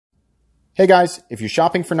Hey guys, if you're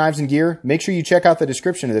shopping for knives and gear, make sure you check out the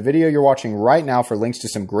description of the video you're watching right now for links to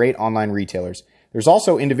some great online retailers. There's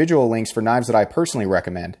also individual links for knives that I personally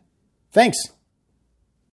recommend. Thanks!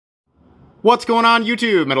 What's going on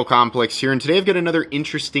YouTube? Metal Complex here, and today I've got another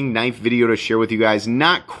interesting knife video to share with you guys.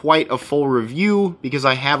 Not quite a full review because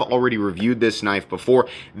I have already reviewed this knife before.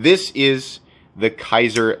 This is the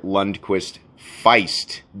Kizer Lundquist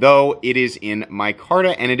Feist, though it is in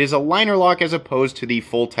micarta and it is a liner lock as opposed to the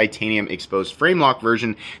full titanium exposed frame lock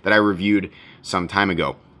version that I reviewed some time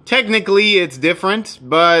ago. Technically it's different,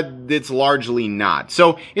 but it's largely not.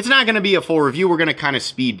 So it's not going to be a full review. We're going to kind of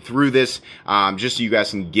speed through this just so you guys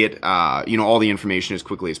can get all the information as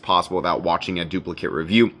quickly as possible without watching a duplicate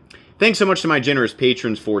review. Thanks so much to my generous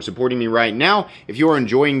patrons for supporting me right now. If you are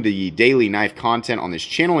enjoying the daily knife content on this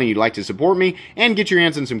channel and you'd like to support me and get your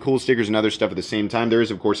hands on some cool stickers and other stuff at the same time, there is,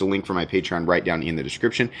 of course, a link for my Patreon right down in the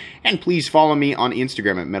description. And please follow me on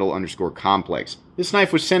Instagram at metal_complex. This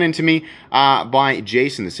knife was sent in to me by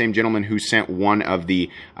Jason, the same gentleman who sent one of the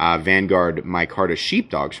Vanguard micarta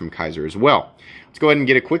sheepdogs from Kizer as well. Let's go ahead and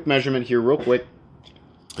get a quick measurement here real quick.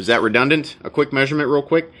 Is that redundant? A quick measurement real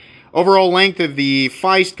quick. Overall length of the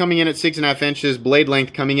Feist coming in at 6.5 inches. Blade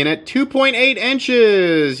length coming in at 2.8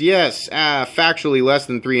 inches. Yes, factually less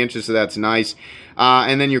than 3 inches, so that's nice.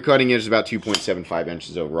 And then your cutting edge is about 2.75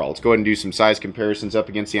 inches overall. Let's go ahead and do some size comparisons up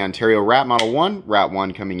against the Ontario Rat Model 1. Rat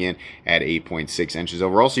 1 coming in at 8.6 inches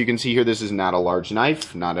overall. So you can see here this is not a large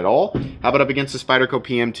knife, not at all. How about up against the Spyderco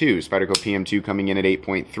PM2? Spyderco PM2 coming in at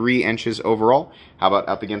 8.3 inches overall. How about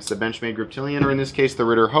up against the Benchmade Griptilian, or in this case the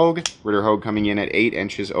Ritter Hogue? Ritter Hogue coming in at 8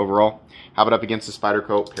 inches overall. How about up against the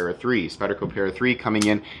Spyderco Para 3? Spyderco Para 3 coming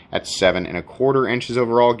in at 7.25 inches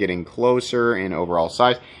overall, getting closer in overall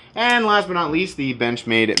size. And last but not least, the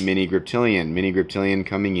Benchmade Mini Griptilian. Mini Griptilian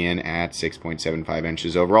coming in at 6.75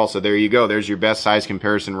 inches overall. So there you go. There's your best size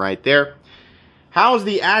comparison right there. How's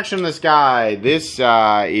the action on this guy? This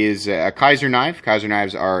is a Kizer knife. Kizer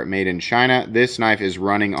knives are made in China. This knife is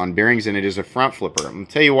running on bearings, and it is a front flipper. I'm going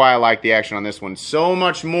to tell you why I like the action on this one so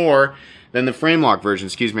much more than the frame lock version.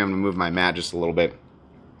 Excuse me, I'm going to move my mat just a little bit.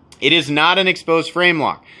 It is not an exposed frame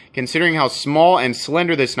lock. Considering how small and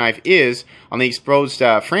slender this knife is, on the exposed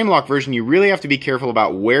frame lock version, you really have to be careful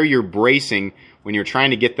about where you're bracing when you're trying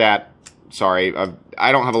to get that. Sorry,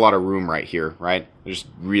 I don't have a lot of room right here, right? I just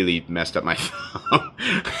really messed up my phone.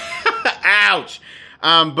 Ouch!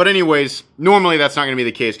 But anyways, normally that's not going to be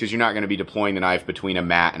the case because you're not going to be deploying the knife between a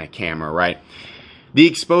mat and a camera, right? The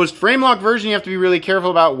exposed frame lock version, you have to be really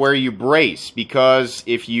careful about where you brace, because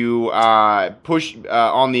if you push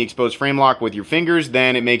on the exposed frame lock with your fingers,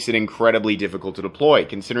 then it makes it incredibly difficult to deploy.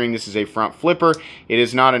 Considering this is a front flipper, it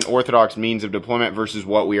is not an orthodox means of deployment versus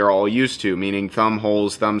what we are all used to, meaning thumb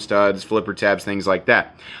holes, thumb studs, flipper tabs, things like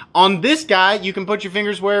that. On this guy, you can put your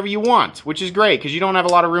fingers wherever you want, which is great because you don't have a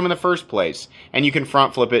lot of room in the first place, and you can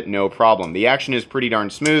front flip it no problem. The action is pretty darn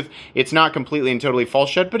smooth. It's not completely and totally false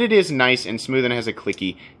shut, but it is nice and smooth and has a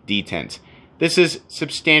clicky detent. This is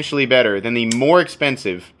substantially better than the more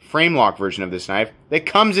expensive frame lock version of this knife that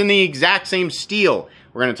comes in the exact same steel.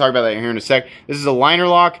 We're going to talk about that here in a sec. This is a liner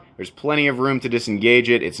lock. There's plenty of room to disengage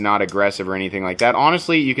it. It's not aggressive or anything like that.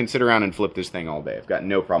 Honestly, you can sit around and flip this thing all day. I've got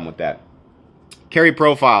no problem with that. Carry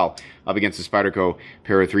profile up against the Spyderco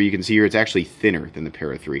Para 3. You can see here it's actually thinner than the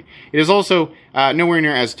Para 3. It is also nowhere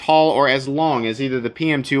near as tall or as long as either the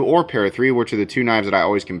PM2 or Para 3, which are the two knives that I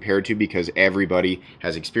always compare to because everybody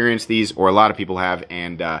has experienced these, or a lot of people have,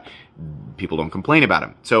 and people don't complain about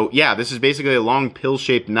them. So yeah, this is basically a long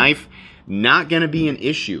pill-shaped knife. Not going to be an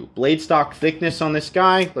issue. Blade stock thickness on this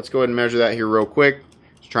guy. Let's go ahead and measure that here real quick.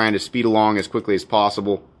 Just trying to speed along as quickly as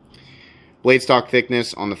possible. Blade stock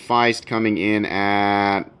thickness on the Feist coming in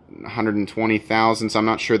at 120 thousandths. I'm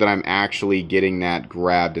not sure that I'm actually getting that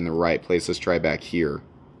grabbed in the right place. Let's try back here.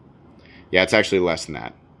 Yeah, it's actually less than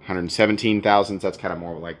that. 117 thousandths. That's kind of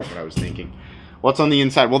more like what I was thinking. What's on the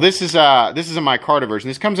inside? Well, this is a micarta version.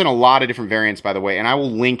 This comes in a lot of different variants, by the way, and I will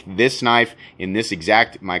link this knife in this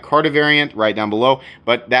exact micarta variant right down below.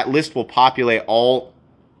 But that list will populate all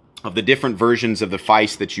of the different versions of the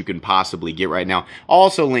Feist that you can possibly get right now. I'll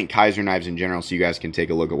also link Kizer knives in general so you guys can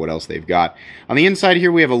take a look at what else they've got. On the inside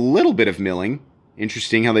here, we have a little bit of milling.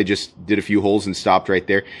 Interesting how they just did a few holes and stopped right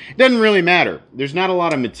there. It doesn't really matter. There's not a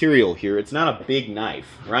lot of material here. It's not a big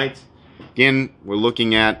knife, right? Again, we're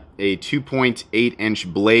looking at a 2.8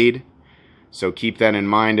 inch blade. So keep that in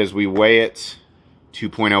mind as we weigh it.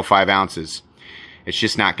 2.05 ounces. It's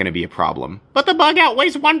just not going to be a problem. But the bug out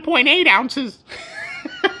weighs 1.8 ounces.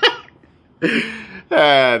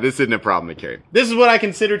 This isn't a problem to carry. This is what I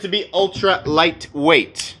consider to be ultra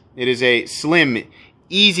lightweight. It is a slim,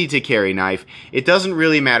 easy to carry knife. It doesn't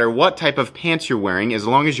really matter what type of pants you're wearing, as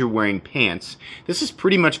long as you're wearing pants. This is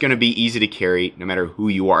pretty much going to be easy to carry no matter who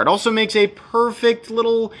you are. It also makes a perfect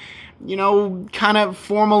little, you know, kind of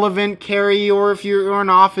formal event carry, or if you're an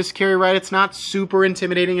office carry, right? It's not super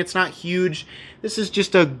intimidating. It's not huge. This is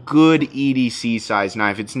just a good EDC size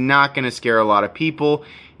knife. It's not going to scare a lot of people.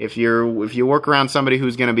 If you work around somebody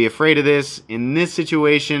who's going to be afraid of this, in this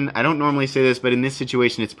situation, I don't normally say this, but in this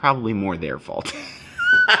situation, it's probably more their fault.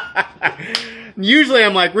 Usually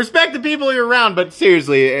I'm like, respect the people you're around, but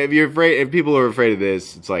seriously, if people are afraid of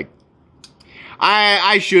this, it's like,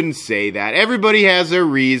 I shouldn't say that. Everybody has their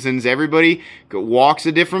reasons. Everybody walks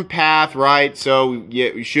a different path, right? So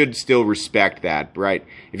you should still respect that, right?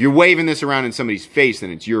 If you're waving this around in somebody's face, then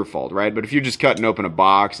it's your fault, right? But if you're just cutting open a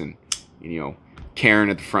box and, you know, Karen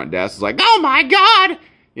at the front desk is like, oh my God!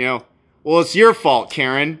 You know, well, it's your fault,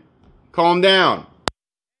 Karen. Calm down.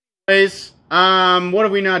 Anyways, what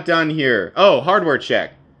have we not done here? Oh, hardware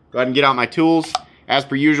check. Go ahead and get out my tools. As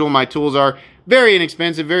per usual, my tools are very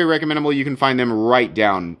inexpensive, very recommendable. You can find them right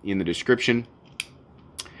down in the description.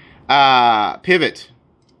 Pivot.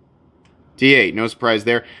 T8, no surprise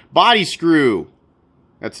there. Body screw.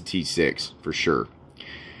 That's a T6, for sure.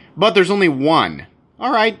 But there's only one.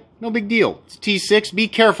 Alright, no big deal. It's a T6. Be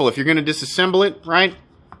careful if you're going to disassemble it, right?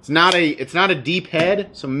 It's not a deep head,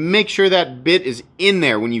 so make sure that bit is in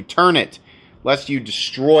there when you turn it, lest you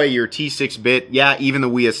destroy your T6 bit. Yeah, even the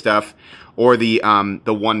WIA stuff, or the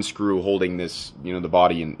one screw holding this, you know, the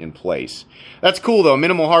body in place. That's cool though.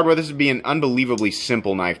 Minimal hardware. This would be an unbelievably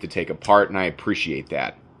simple knife to take apart, and I appreciate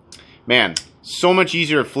that. Man, so much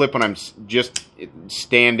easier to flip when I'm just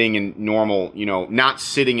standing in normal, you know, not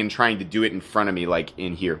sitting and trying to do it in front of me like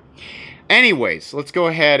in here. Anyways, let's go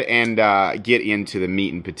ahead and get into the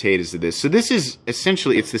meat and potatoes of this. So this is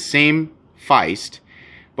essentially, it's the same Feist,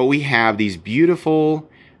 but we have these beautiful,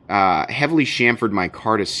 heavily chamfered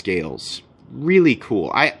micarta scales. Really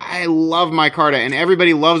cool. I love micarta, and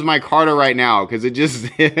everybody loves micarta right now because it just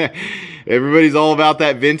everybody's all about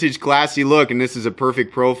that vintage classy look, and this is a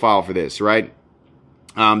perfect profile for this, right?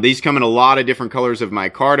 These come in a lot of different colors of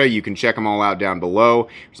micarta. You can check them all out down below.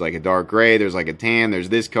 There's like a dark gray, there's like a tan, there's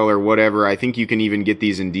this color, whatever. I think you can even get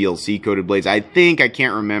these in DLC coated blades. I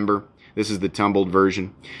can't remember. This is the tumbled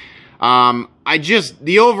version.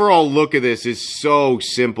 The overall look of this is so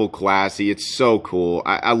simple, classy. It's so cool.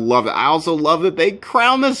 I love it. I also love that they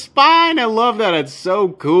crown the spine. I love that. It's so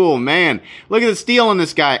cool, man. Look at the steel on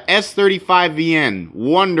this guy. S35VN.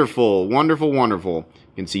 Wonderful, wonderful, wonderful.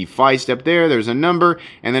 You can see Feist up there. There's a number,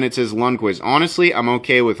 and then it says Lundquist. Honestly, I'm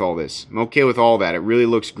okay with all this. I'm okay with all that. It really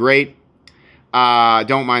looks great.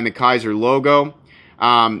 Don't mind the Kizer logo.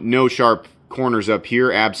 No sharp corners up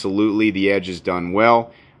here. Absolutely. The edge is done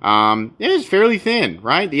well. It is fairly thin,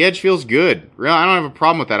 right? The edge feels good. Really, I don't have a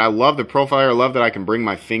problem with that. I love the profiler. I love that I can bring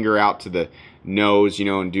my finger out to the nose, you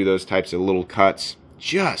know, and do those types of little cuts.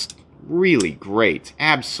 Just really great.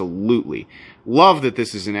 Absolutely. Love that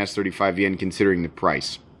this is an S35VN considering the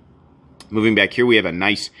price. Moving back here, we have a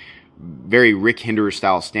nice, very Rick Hinderer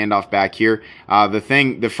style standoff back here.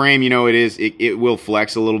 The frame, you know, it will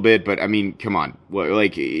flex a little bit, but I mean, come on, what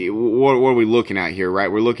are we looking at here,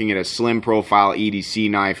 right? We're looking at a slim profile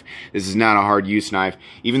EDC knife. This is not a hard use knife.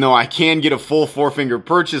 Even though I can get a full 4-finger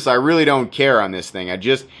purchase, I really don't care on this thing.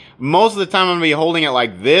 Most of the time I'm gonna be holding it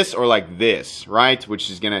like this or like this, right?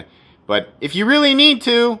 Which is gonna, but if you really need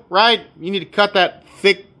to, right, you need to cut that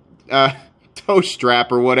thick toe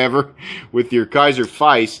strap or whatever with your Kizer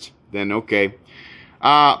Feist, then okay.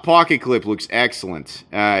 Pocket clip looks excellent.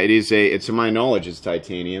 It's to my knowledge, it's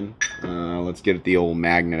titanium. Let's get the old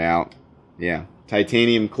magnet out. Yeah,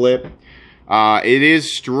 titanium clip. It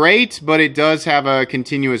is straight, but it does have a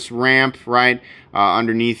continuous ramp, right,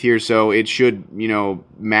 underneath here, so it should, you know,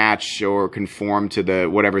 match or conform to the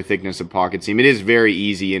whatever thickness of pocket seam. It is very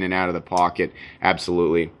easy in and out of the pocket,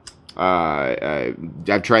 absolutely.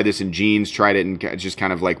 I've tried this in jeans, tried it in just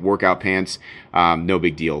kind of like workout pants. No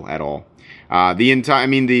big deal at all. How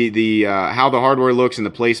the hardware looks and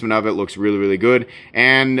the placement of it looks really, really good.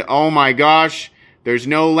 And oh my gosh, there's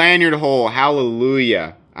no lanyard hole.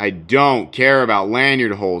 Hallelujah. I don't care about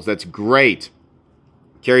lanyard holes. That's great.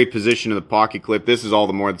 Carry position of the pocket clip. This is all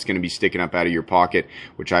the more that's going to be sticking up out of your pocket,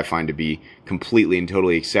 which I find to be completely and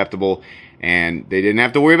totally acceptable. And they didn't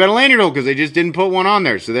have to worry about a lanyard hole because they just didn't put one on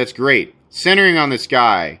there, so that's great. Centering on this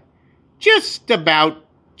guy, just about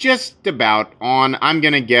on. I'm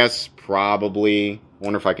going to guess probably. I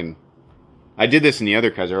wonder if I can. I did this in the other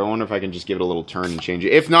Kizer. I wonder if I can just give it a little turn and change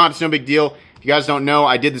it. If not, it's no big deal. If you guys don't know,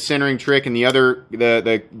 I did the centering trick in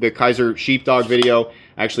the Kizer Sheepdog video.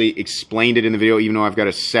 I actually explained it in the video, even though I've got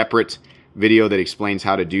a separate video that explains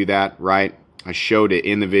how to do that, right? I showed it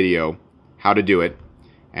in the video how to do it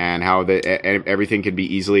and how everything could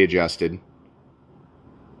be easily adjusted.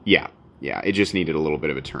 Yeah, it just needed a little bit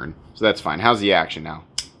of a turn. So that's fine. How's the action now?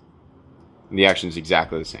 The action is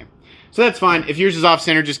exactly the same. So that's fine. If yours is off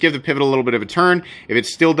center, just give the pivot a little bit of a turn. If it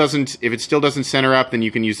still doesn't center up, then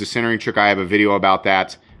you can use the centering trick. I have a video about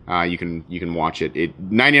that. You can watch it.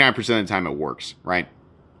 99% of the time it works, right?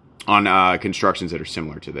 On constructions that are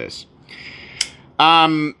similar to this.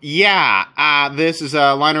 This is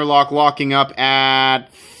a liner lock locking up at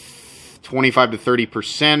 25 to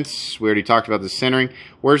 30%. We already talked about the centering.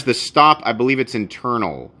 Where's the stop? I believe it's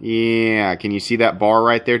internal. Yeah, can you see that bar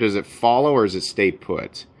right there? Does it follow or does it stay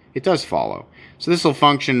put? It does follow. So this will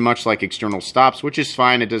function much like external stops, which is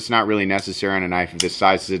fine. It is not really necessary on a knife of this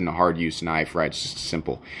size. This isn't a hard use knife, right? It's just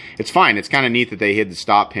simple. It's fine. It's kind of neat that they hid the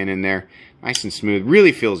stop pin in there. Nice and smooth.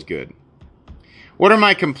 Really feels good. What are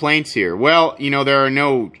my complaints here? Well, you know, there are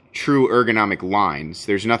no true ergonomic lines.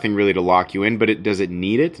 There's nothing really to lock you in, but does it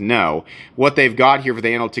need it? No. What they've got here for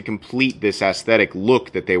the handle to complete this aesthetic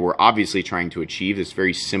look that they were obviously trying to achieve, this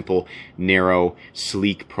very simple, narrow,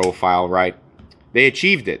 sleek profile, right? They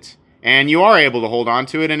achieved it. And you are able to hold on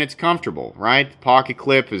to it, and it's comfortable, right? The pocket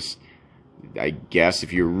clip is, I guess,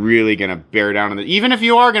 if you're really going to bear down on it. Even if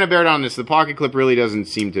you are going to bear down on this, the pocket clip really doesn't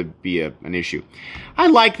seem to be an issue. I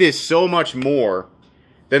like this so much more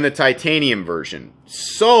than the titanium version.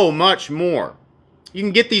 So much more. You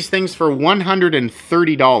can get these things for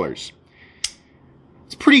 $130.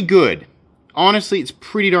 It's pretty good. Honestly, it's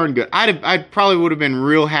pretty darn good. I probably would have been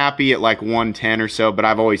real happy at like $110 or so, but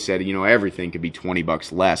I've always said, you know, everything could be 20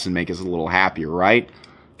 bucks less and make us a little happier, right?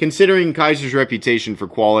 Considering Kizer's reputation for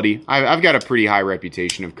quality, I've got a pretty high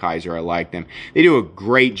reputation of Kizer. I like them. They do a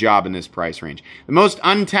great job in this price range. The most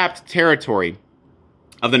untapped territory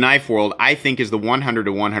of the knife world, I think, is the $100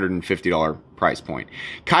 to $150 price point.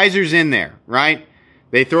 Kizer's in there, right?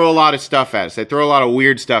 They throw a lot of stuff at us. They throw a lot of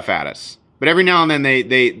weird stuff at us. But every now and then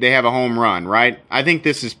they have a home run, right? I think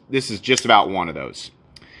this is just about one of those.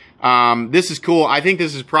 This is cool. I think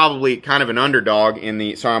this is probably kind of an underdog in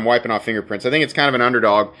the... Sorry, I'm wiping off fingerprints. I think it's kind of an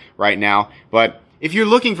underdog right now. But if you're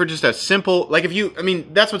looking for just a simple... Like if you... I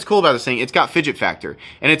mean, that's what's cool about this thing. It's got fidget factor.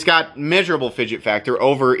 And it's got measurable fidget factor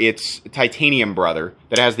over its titanium brother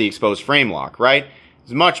that has the exposed frame lock, right?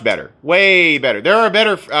 It's much better. Way better. There are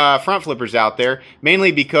better front flippers out there,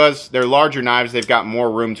 mainly because they're larger knives. They've got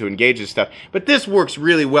more room to engage this stuff. But this works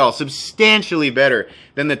really well, substantially better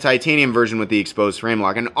than the titanium version with the exposed frame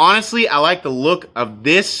lock. And honestly, I like the look of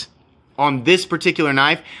this on this particular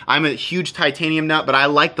knife. I'm a huge titanium nut, but I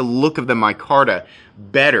like the look of the Micarta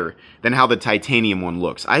better than how the titanium one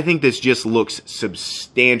looks. I think this just looks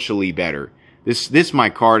substantially better. This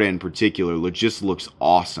Micarta in particular just looks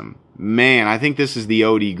awesome. Man, I think this is the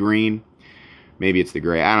OD green. Maybe it's the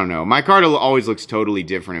gray. I don't know. Micarta always looks totally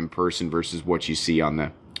different in person versus what you see on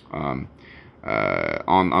the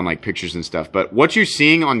on like pictures and stuff. But what you're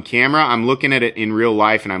seeing on camera, I'm looking at it in real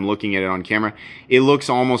life and I'm looking at it on camera. It looks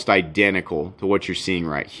almost identical to what you're seeing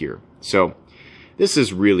right here. So this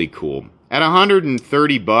is really cool. At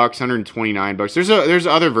 130 bucks, 129 bucks. There's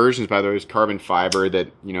other versions, by the way. There's carbon fiber that,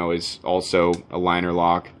 you know, is also a liner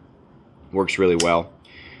lock. Works really well.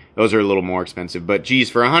 Those are a little more expensive. But geez,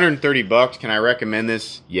 for 130 bucks, can I recommend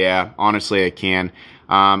this? Yeah, honestly, I can.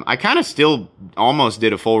 I kind of still almost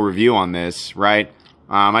did a full review on this, right?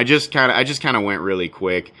 I just kind of went really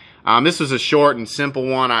quick. This was a short and simple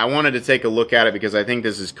one. I wanted to take a look at it because I think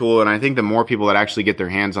this is cool, and I think the more people that actually get their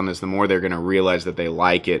hands on this, the more they're going to realize that they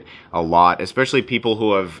like it a lot, especially people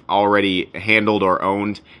who have already handled or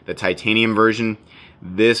owned the titanium version.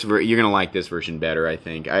 You're going to like this version better, I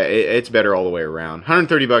think. It's better all the way around.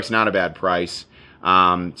 130 bucks, not a bad price.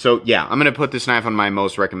 So yeah, I'm going to put this knife on my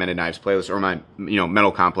most recommended knives playlist, or my, you know,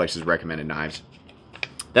 Metal Complex's recommended knives.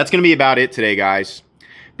 That's going to be about it today, guys.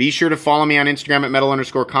 Be sure to follow me on Instagram at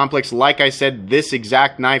metal_complex. Like I said, this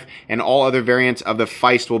exact knife and all other variants of the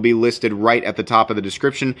Feist will be listed right at the top of the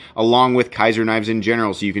description, along with Kizer knives in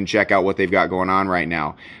general, so you can check out what they've got going on right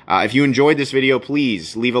now. If you enjoyed this video,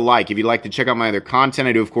 please leave a like. If you'd like to check out my other content,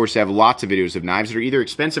 I do, of course, have lots of videos of knives that are either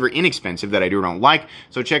expensive or inexpensive that I do or don't like,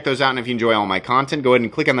 so check those out. And if you enjoy all my content, go ahead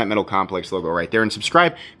and click on that Metal Complex logo right there and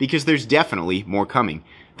subscribe, because there's definitely more coming.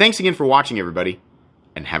 Thanks again for watching, everybody,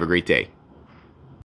 and have a great day.